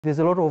there's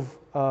a lot of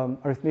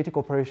arithmetic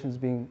operations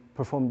being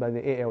performed by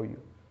the ALU,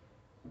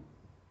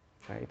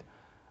 right?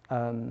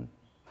 And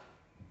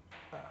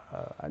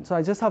so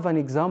I just have an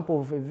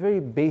example of a very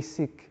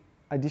basic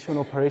addition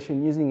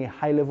operation using a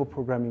high-level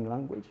programming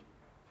language.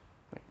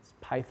 Right? It's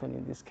Python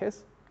in this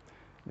case,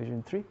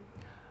 version 3.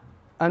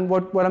 And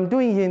what I'm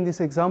doing here in this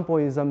example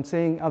is I'm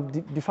saying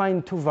I've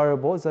defined two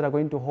variables that are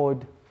going to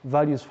hold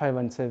values 5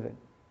 and 7.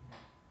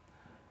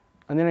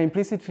 And then I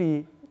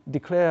implicitly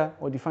declare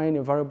or define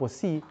a variable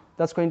C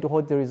that's going to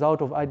hold the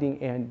result of adding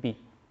A and B.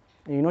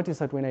 And you notice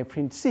that when I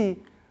print C,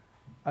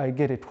 I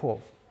get a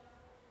 12.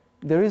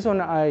 The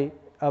reason I've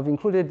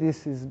included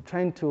this is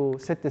trying to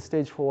set the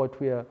stage for what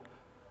we're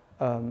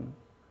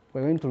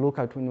going to look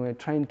at when we're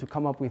trying to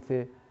come up with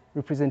a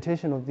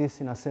representation of this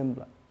in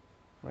assembler,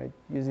 right,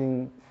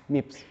 using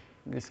MIPS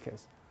in this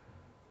case.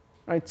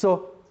 Right,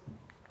 so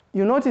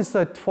you notice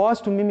that for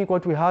us to mimic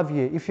what we have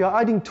here, if you're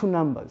adding two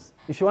numbers,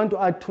 if you want to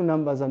add two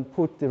numbers and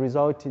put the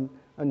result in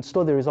and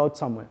store the result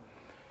somewhere,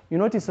 you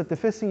notice that the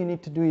first thing you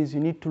need to do is you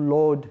need to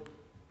load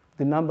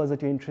the numbers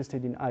that you're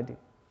interested in adding.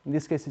 In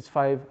this case, it's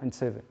 5 and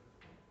 7.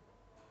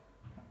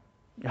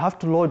 You have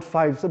to load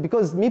 5. So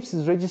because MIPS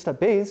is register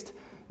based,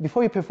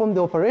 before you perform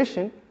the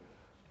operation,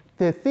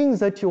 the things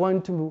that you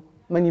want to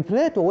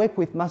manipulate or work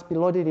with must be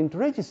loaded into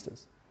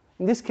registers.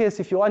 In this case,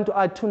 if you want to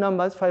add two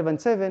numbers, 5 and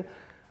 7,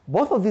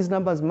 both of these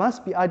numbers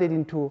must be added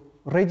into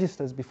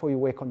registers before you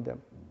work on them.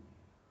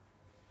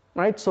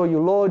 Right? So you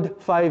load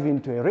 5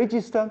 into a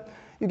register.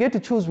 You get to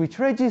choose which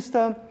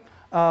register.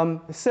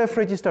 Safe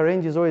register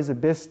range is always the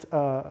best.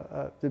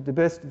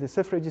 The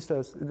safe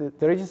registers, the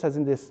registers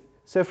in this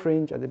safe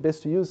range are the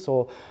best to use.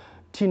 So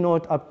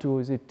T0 up to,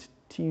 is it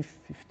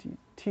T50,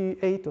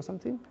 T8 or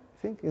something,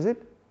 I think, is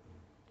it?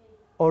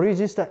 Or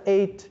register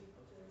 8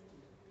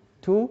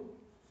 to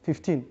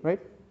 15, right?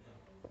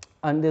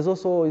 And there's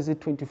also, is it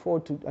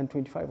 24 and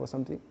 25 or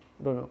something?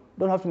 I don't know.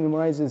 Don't have to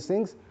memorize these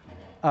things.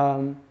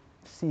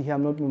 See here,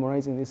 I'm not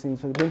memorizing these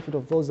things. For the benefit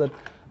of those that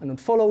are not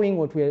following,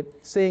 what we're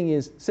saying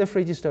is safe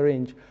register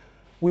range.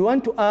 We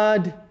want to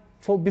add,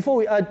 before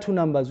we add two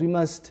numbers, we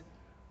must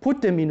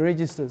put them in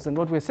registers. And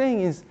what we're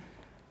saying is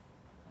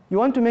you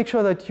want to make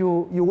sure that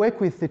you work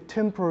with the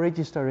temporal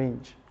register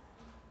range.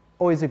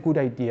 Always a good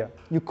idea.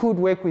 You could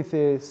work with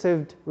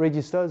saved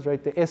registers,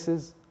 right? The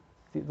S's,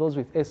 those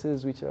with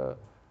S's, which are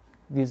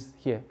these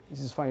here. This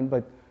is fine,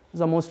 but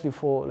these are mostly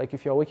for like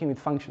if you're working with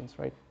functions,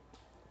 right?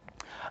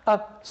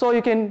 So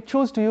you can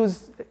choose to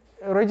use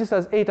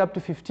registers 8 up to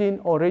 15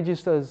 or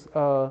registers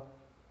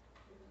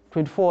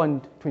 24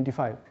 and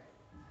 25.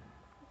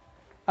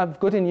 I've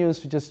gotten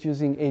used to just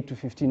using 8 to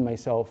 15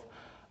 myself.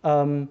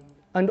 And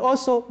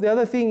also the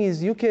other thing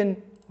is you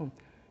can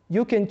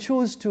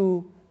choose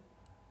to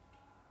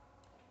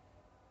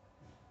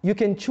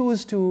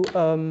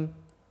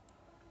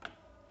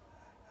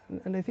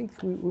and I think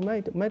we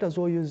might as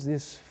well use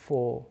this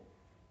for.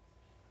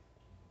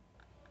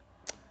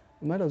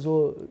 We might as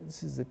well.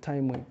 This is the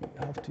time when we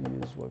have to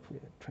use what we're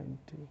trying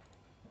to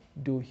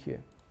do here.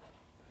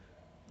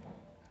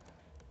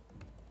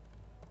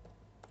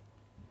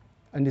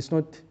 And it's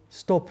not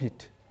stop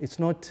it. It's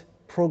not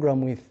program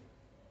with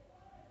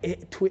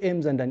two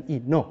M's and an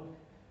E. No,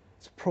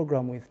 it's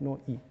program with no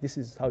E. This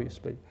is how you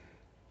spell it.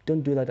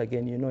 Don't do that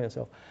again. You know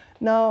yourself.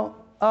 Now,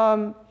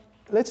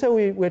 let's say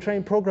we're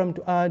trying program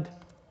to add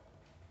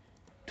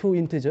two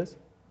integers,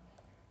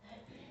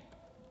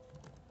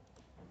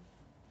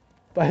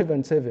 5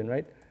 and 7,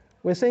 right?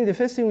 We're saying the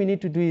first thing we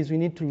need to do is we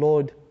need to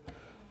load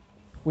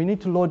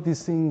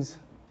these things.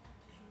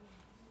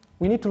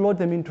 We need to load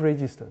them into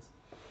registers.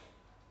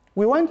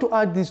 We want to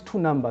add these two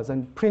numbers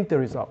and print the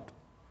result.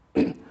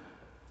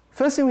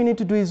 First thing we need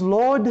to do is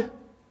load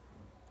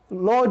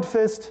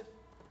first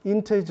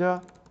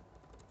integer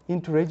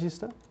into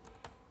register.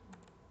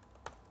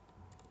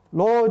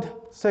 Load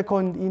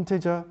second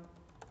integer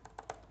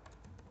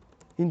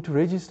into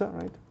register,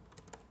 right?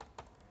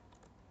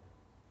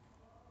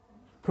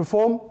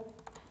 Perform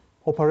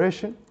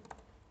operation,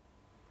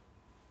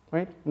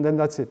 right? And then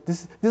that's it.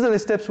 These are the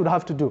steps we'd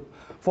have to do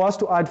for us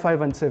to add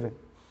 5 and 7,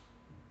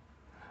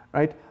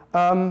 right?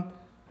 And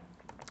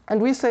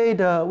we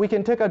said we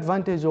can take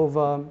advantage of,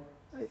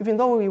 even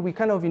though we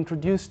kind of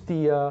introduced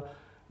the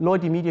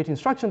load immediate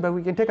instruction, but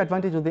we can take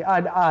advantage of the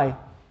add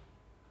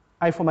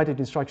I formatted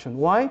instruction.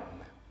 Why?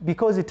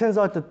 Because it turns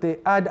out that the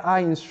add I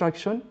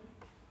instruction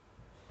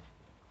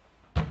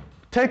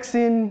takes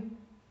in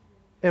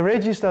a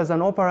register as an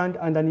operand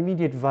and an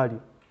immediate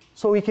value.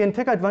 So we can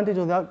take advantage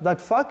of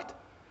that fact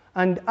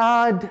and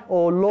add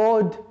or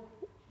load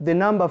the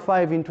number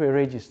 5 into a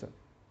register.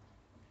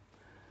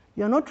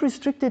 You're not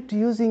restricted to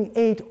using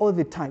 8 all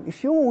the time.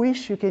 If you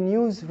wish, you can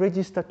use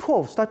register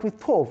 12. Start with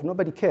 12.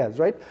 Nobody cares,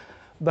 right?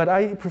 But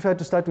I prefer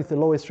to start with the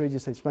lowest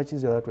register. It's much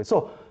easier that way.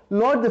 So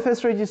load the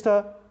first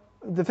register,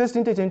 the first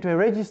integer into a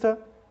register.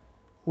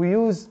 We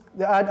use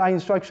the add I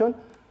instruction.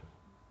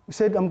 We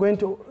said I'm going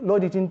to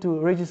load it into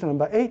register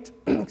number 8,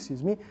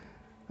 excuse me.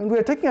 And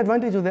we're taking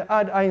advantage of the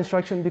add I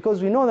instruction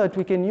because we know that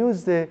we can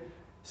use the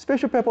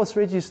special purpose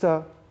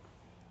register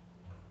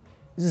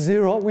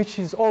 0, which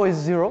is always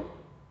 0,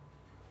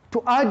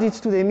 to add it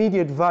to the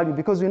immediate value,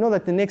 because we know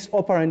that the next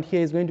operand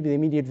here is going to be the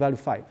immediate value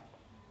 5,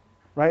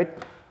 right?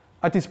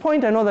 At this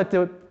point, I know that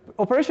the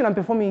operation I'm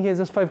performing here is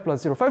just 5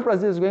 plus 0. 5 plus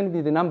 0 is going to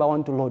be the number I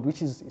want to load,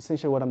 which is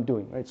essentially what I'm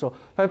doing, right? So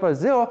 5 plus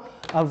 0,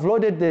 I've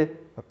loaded the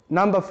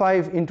number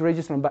 5 into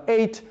register number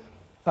 8.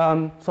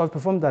 So I've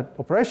performed that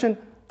operation.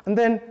 And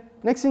then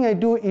next thing I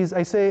do is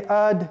I say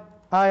add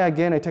I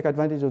again. I take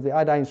advantage of the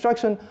add I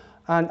instruction.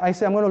 And I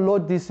say I'm going to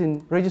load this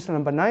in register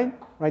number 9,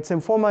 right?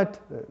 Same format,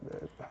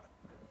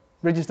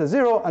 register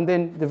 0, and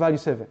then the value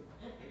 7.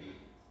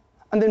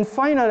 And then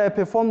finally, I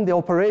perform the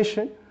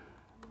operation,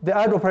 the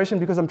add operation,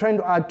 because I'm trying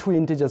to add 2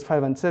 integers,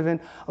 5 and 7.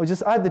 I'll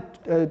just add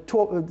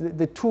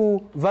the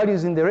two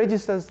values in the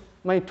registers.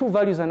 My 2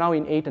 values are now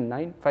in 8 and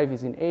 9. 5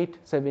 is in 8,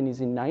 7 is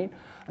in 9.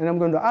 And I'm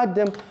going to add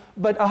them.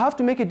 But I have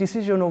to make a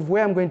decision of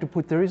where I'm going to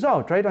put the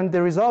result, right? And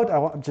the result,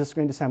 I'm just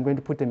going to say I'm going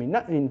to put them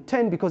in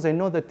 10, because I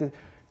know that the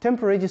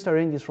temporal register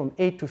range is from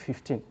 8 to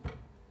 15,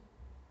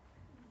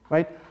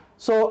 right?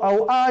 So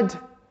I'll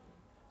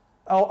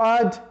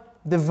add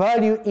the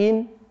value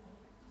in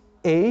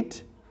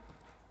 8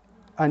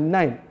 and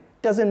 9.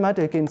 Doesn't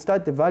matter, you can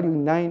start the value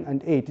in 9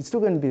 and 8. It's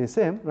still going to be the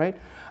same, right?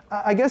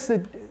 I guess the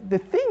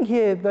thing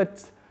here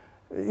that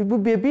it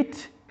would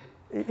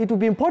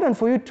be important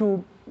for you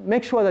to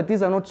make sure that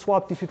these are not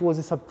swapped if it was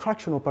a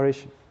subtraction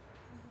operation.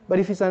 But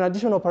if it's an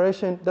addition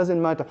operation,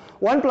 doesn't matter.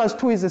 1 plus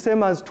 2 is the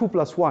same as 2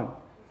 plus 1.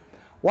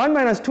 1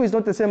 minus 2 is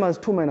not the same as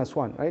 2 minus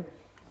 1, right?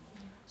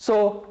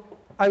 So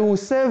I will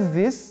save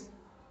this,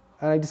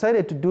 and I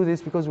decided to do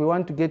this because we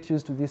want to get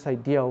used to this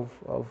idea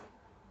of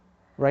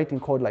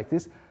writing code like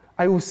this.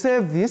 I will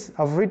save this.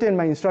 I've written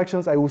my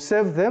instructions. I will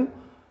save them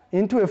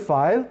into a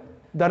file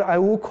that I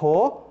will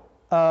call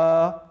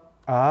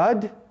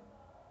add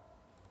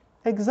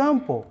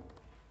example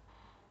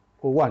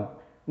 1.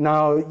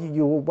 Now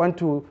you want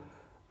to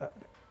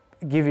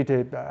give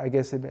it I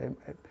guess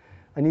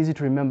an easy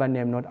to remember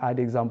name, not add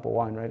example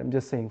 1, right? I'm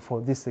just saying for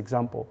this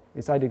example,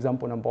 it's add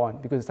example number 1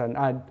 because it's an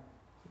add.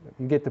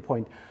 You get the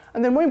point.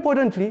 And then more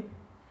importantly,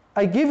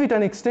 I give it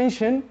an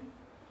extension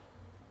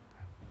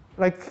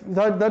like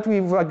that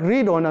we've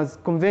agreed on as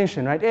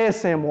convention, right?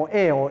 ASM or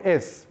A or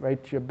S, right?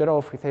 You're better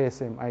off with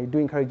ASM. I do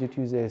encourage you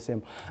to use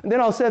ASM. And then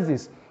I'll save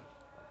this,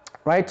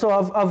 right? So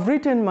I've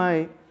written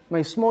my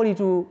small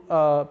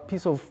little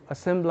piece of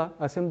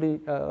assembly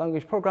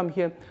language program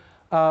here,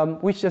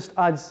 which just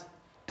adds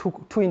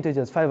two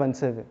integers, 5 and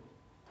 7.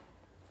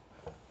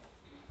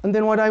 And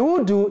then what I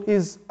will do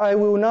is I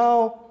will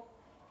now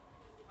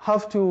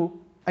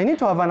I need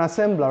to have an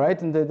assembler, right?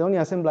 And the only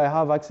assembler I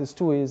have access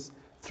to is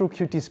through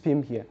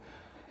QtSpim here.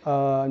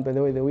 And by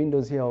the way, the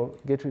windows here, I'll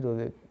get rid of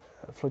the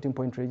floating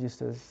point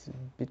registers. It's a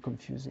bit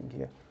confusing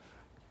here.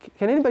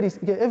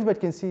 Everybody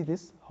can see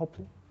this,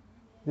 hopefully?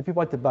 The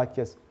people at the back,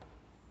 yes.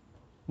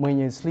 When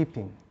you're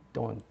sleeping,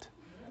 don't.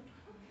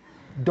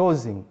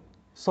 Dozing,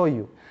 saw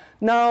you.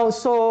 Now,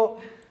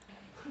 so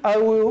I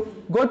will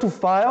go to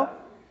File,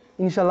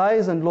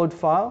 Initialize and Load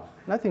File.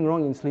 Nothing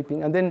wrong in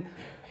sleeping. And then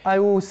I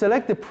will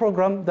select the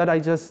program that I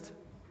just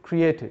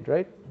created,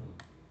 right?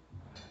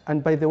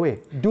 And by the way,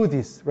 do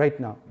this right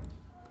now.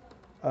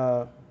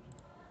 I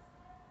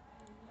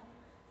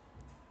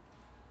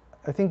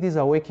think these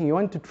are working. You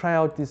want to try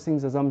out these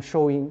things as I'm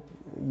showing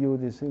you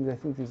these things. I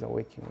think these are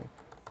working.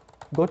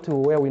 Go to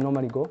where we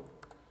normally go.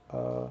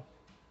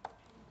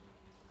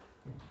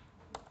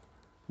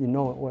 You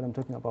know what I'm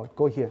talking about.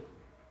 Go here.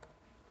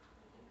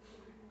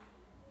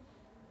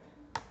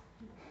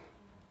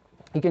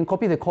 You can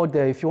copy the code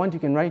there. If you want, you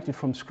can write it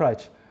from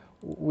scratch.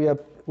 We are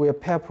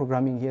pair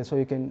programming here, so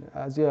you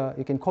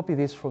can copy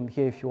this from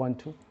here if you want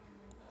to.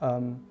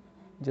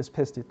 Just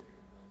paste it.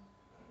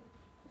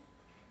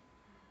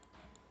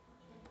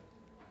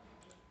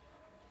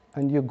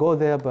 And you go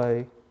there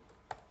by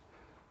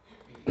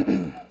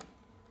you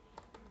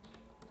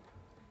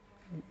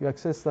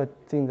access that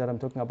thing that I'm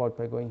talking about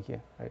by going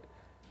here, right?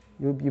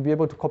 You'll be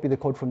able to copy the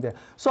code from there.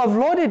 So I've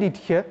loaded it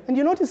here, and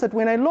you notice that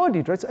when I load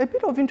it, right, so a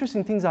bit of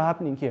interesting things are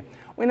happening here.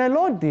 When I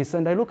load this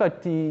and I look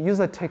at the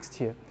user text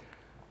here,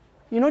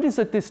 you notice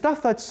that the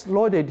stuff that's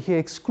loaded here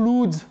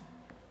excludes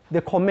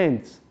the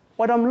comments.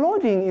 What I'm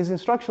loading is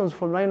instructions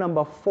from line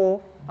number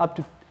 4 up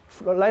to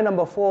line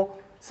number 4,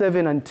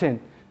 7, and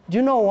 10. Do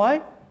you know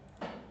why?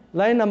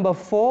 Line number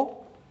 4,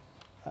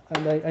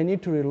 and I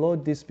need to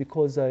reload this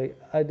because I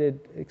added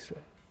extra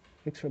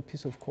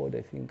piece of code,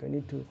 I think. I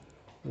need to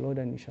load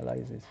and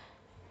initialize this.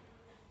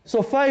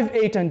 So 5,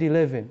 8, and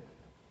 11.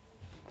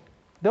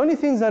 The only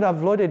things that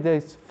I've loaded there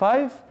is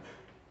 5,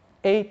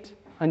 8,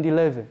 and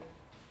 11.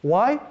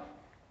 Why?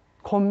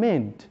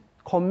 Comment,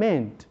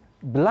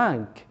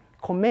 blank,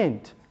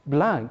 comment,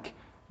 blank,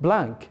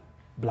 blank,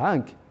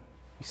 blank.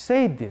 I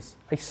said this.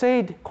 I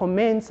said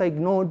comments are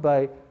ignored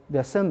by the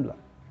assembler.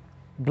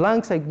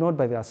 Blanks are ignored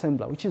by the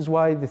assembler, which is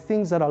why the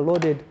things that are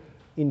loaded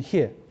in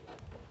here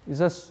is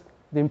just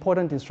the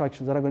important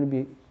instructions that are going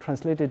to be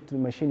translated to the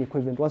machine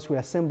equivalent once we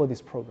assemble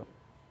this program.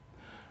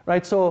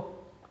 Right, so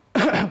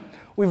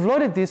we've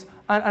loaded this,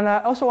 and I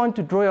also want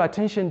to draw your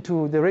attention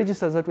to the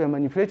registers that we are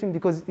manipulating,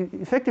 because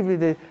effectively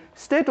the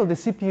state of the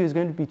CPU is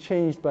going to be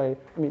changed by,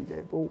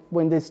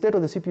 when the state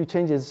of the CPU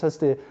changes, such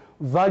the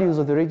values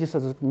of the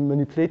registers that we're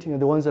manipulating are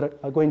the ones that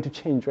are going to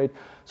change, right?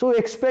 So we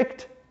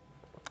expect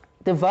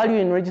the value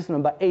in register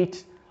number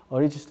 8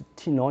 or register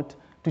T0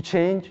 to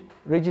change,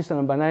 register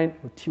number 9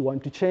 or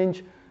T1 to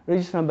change,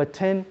 register number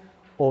 10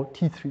 or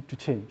T3 to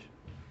change.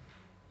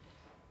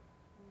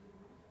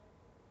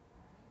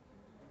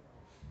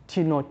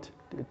 T0,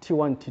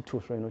 T1,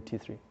 T2, sorry, not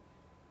T3,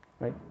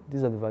 right?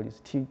 These are the values,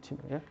 T,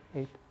 yeah,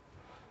 8.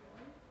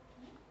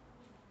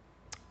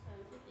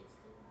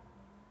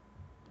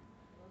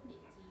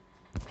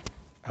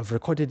 I've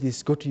recorded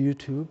this, go to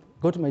YouTube,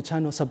 go to my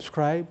channel,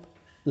 subscribe,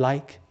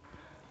 like,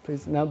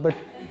 please. Now, but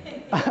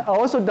I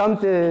also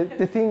dumped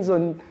the things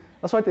on,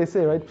 that's what they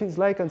say, right? Please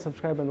like and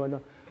subscribe and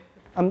whatnot.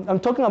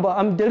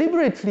 I'm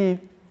deliberately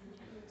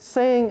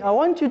saying, I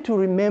want you to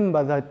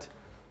remember that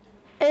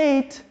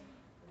 8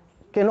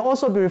 can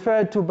also be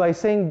referred to by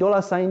saying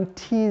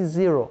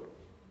 $T0.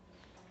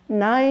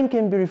 9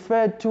 can be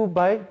referred to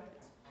by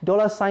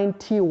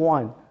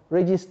 $T1.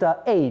 Register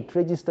 8,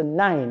 register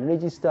 9,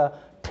 register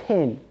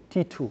 10,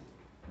 T2.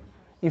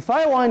 If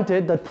I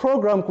wanted, that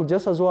program could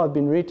just as well have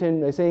been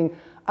written by saying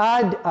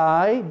add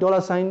I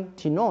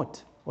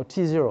 $T0 or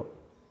T0,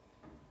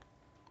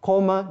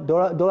 comma,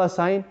 dollar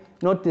sign,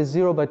 not the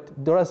 0,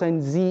 but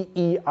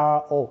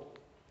 $ZERO.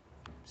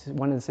 It's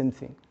one and the same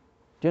thing.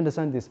 Do you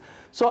understand this?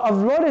 So I've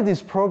loaded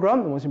this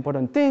program, the most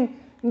important thing,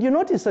 and you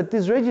notice that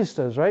these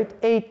registers, right,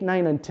 8,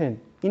 9, and 10,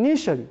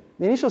 initially,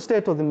 the initial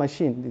state of the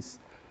machine, this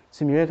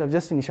simulator, I've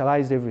just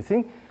initialized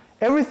everything.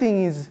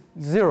 Everything is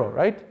 0,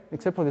 right,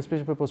 except for the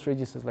special purpose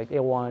registers like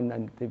A1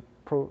 and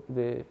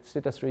the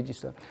status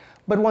register.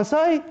 But once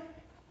I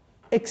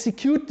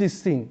execute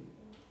this thing,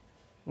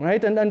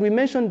 right, and we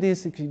mentioned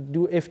this, if you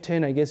do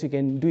F10, I guess you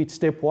can do it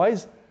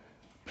stepwise.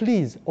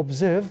 Please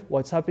observe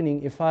what's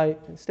happening if I,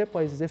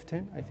 stepwise is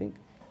F10, I think.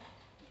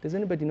 Does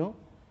anybody know?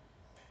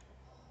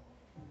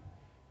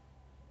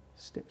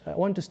 I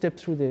want to step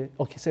through the,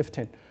 okay, it's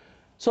F10.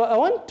 So I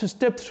want to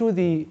step through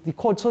the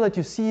code so that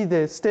you see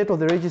the state of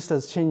the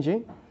registers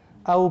changing.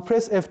 I will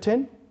press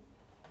F10.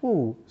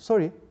 Ooh,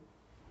 sorry.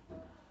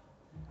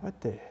 What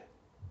the?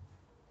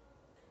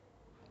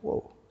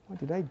 Whoa, what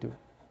did I do?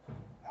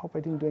 I hope I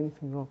didn't do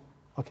anything wrong.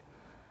 Okay.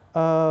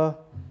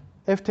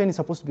 F10 is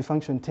supposed to be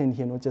function 10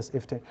 here, not just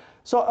F10.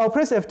 So I'll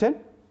press F10.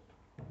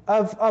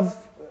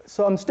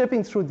 So I'm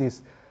stepping through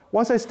this.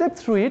 Once I step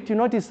through it, you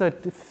notice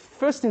that the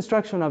first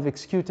instruction I've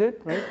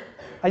executed, right?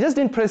 I just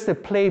didn't press the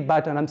play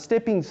button. I'm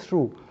stepping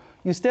through.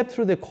 You step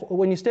through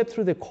when you step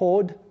through the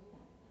code,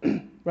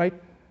 right?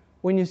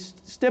 When you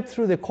step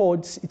through the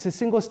code, it's a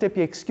single step.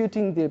 You're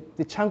executing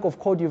the chunk of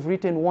code you've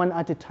written one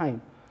at a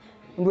time.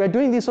 And we're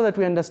doing this so that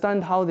we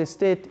understand how the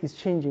state is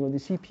changing on the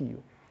CPU,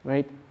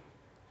 right?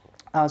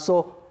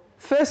 So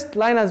first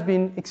line has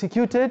been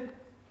executed.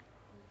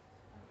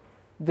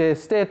 The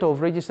state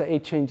of register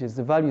 8 changes.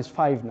 The value is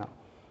 5 now,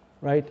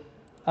 right?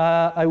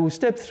 I will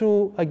step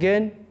through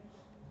again.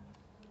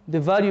 The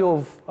value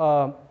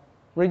of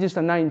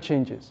register 9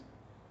 changes.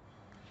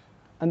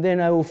 And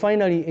then I will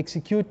finally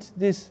execute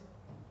this,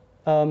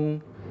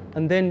 and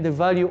then the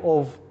value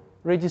of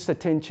register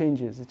 10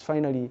 changes. It's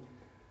finally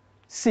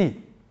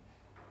C.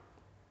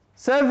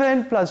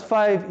 7 plus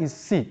 5 is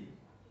C.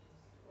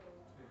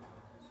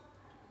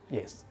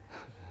 Yes.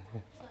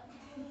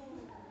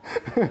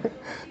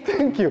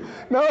 Thank you.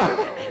 No,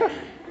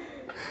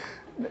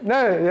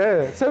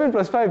 yeah, 7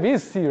 plus 5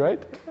 is C,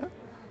 right?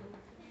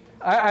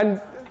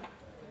 And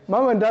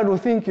Mom and Dad will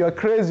think you are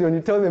crazy when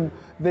you tell them,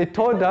 they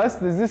told us,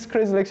 there's this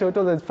crazy lecture who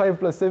told us 5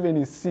 plus 7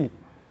 is C.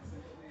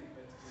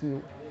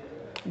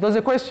 There's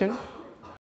a question?